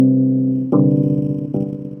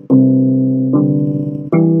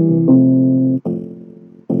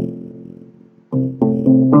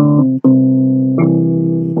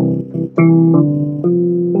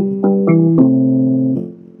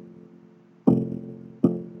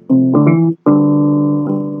A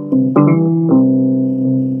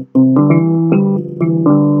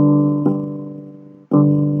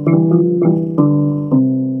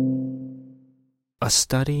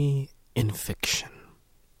study in fiction.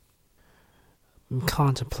 I'm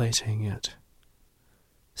contemplating it,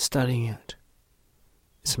 studying it,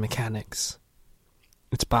 its mechanics,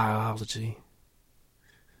 its biology,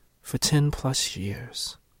 for 10 plus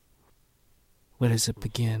years. Where does it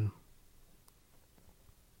begin?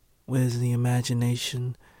 Where is the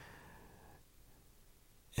imagination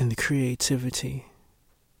and the creativity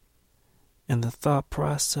and the thought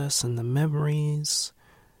process and the memories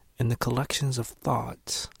and the collections of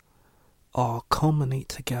thoughts all culminate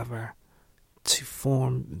together to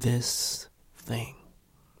form this thing,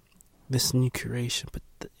 this new creation? But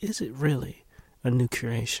is it really a new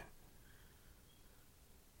creation?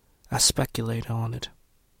 I speculate on it.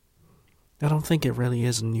 I don't think it really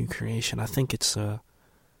is a new creation. I think it's a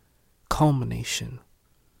culmination,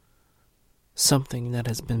 something that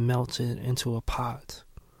has been melted into a pot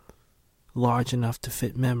large enough to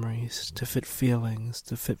fit memories, to fit feelings,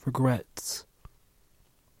 to fit regrets,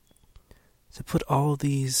 to put all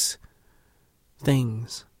these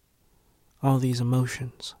things, all these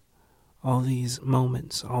emotions, all these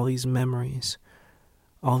moments, all these memories,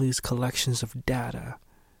 all these collections of data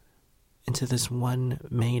into this one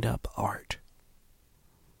made-up art.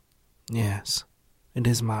 Yes, it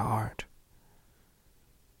is my art.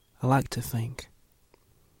 I like to think.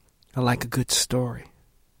 I like a good story.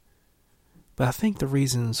 But I think the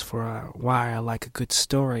reasons for why I like a good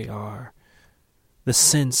story are the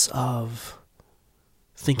sense of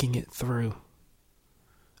thinking it through,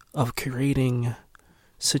 of creating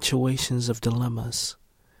situations of dilemmas,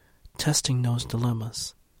 testing those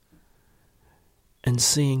dilemmas, and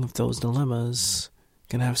seeing if those dilemmas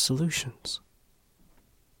can have solutions.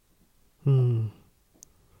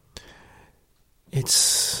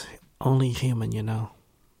 It's only human, you know.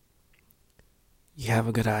 You have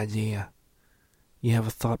a good idea. You have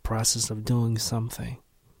a thought process of doing something.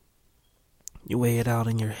 You weigh it out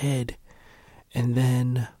in your head, and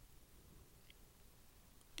then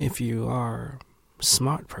if you are a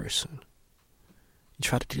smart person, you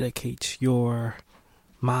try to dedicate your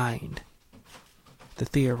mind to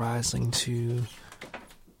theorizing, to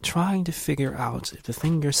trying to figure out if the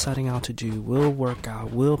thing you're setting out to do will work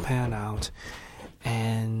out, will pan out,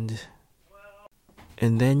 and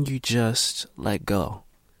then you just let go.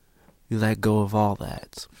 You let go of all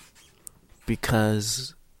that.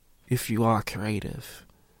 Because if you are creative,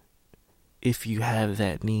 if you have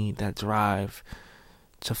that need, that drive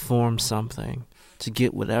to form something, to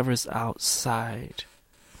get whatever's outside,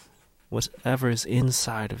 whatever's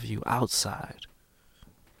inside of you outside,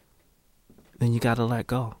 then you gotta let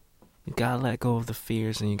go. You gotta let go of the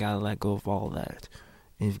fears, and you gotta let go of all that.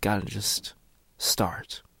 And you've gotta just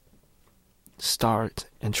start. Start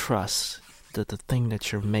and trust that the thing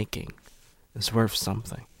that you're making is worth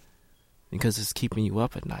something, because it's keeping you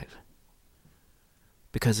up at night,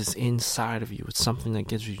 because it's inside of you. It's something that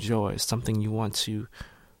gives you joy. It's something you want to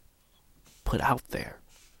put out there,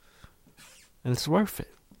 and it's worth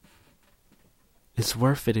it. It's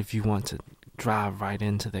worth it if you want to drive right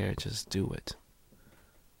into there. Just do it.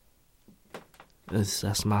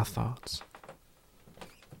 That's my thoughts.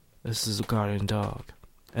 This is a Guardian Dog.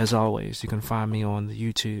 As always, you can find me on the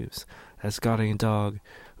YouTubes as Guardian Dog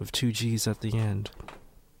with 2 G's at the end.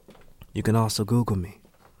 You can also Google me.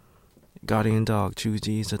 Guardian Dog, 2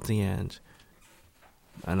 G's at the end.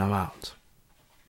 And I'm out.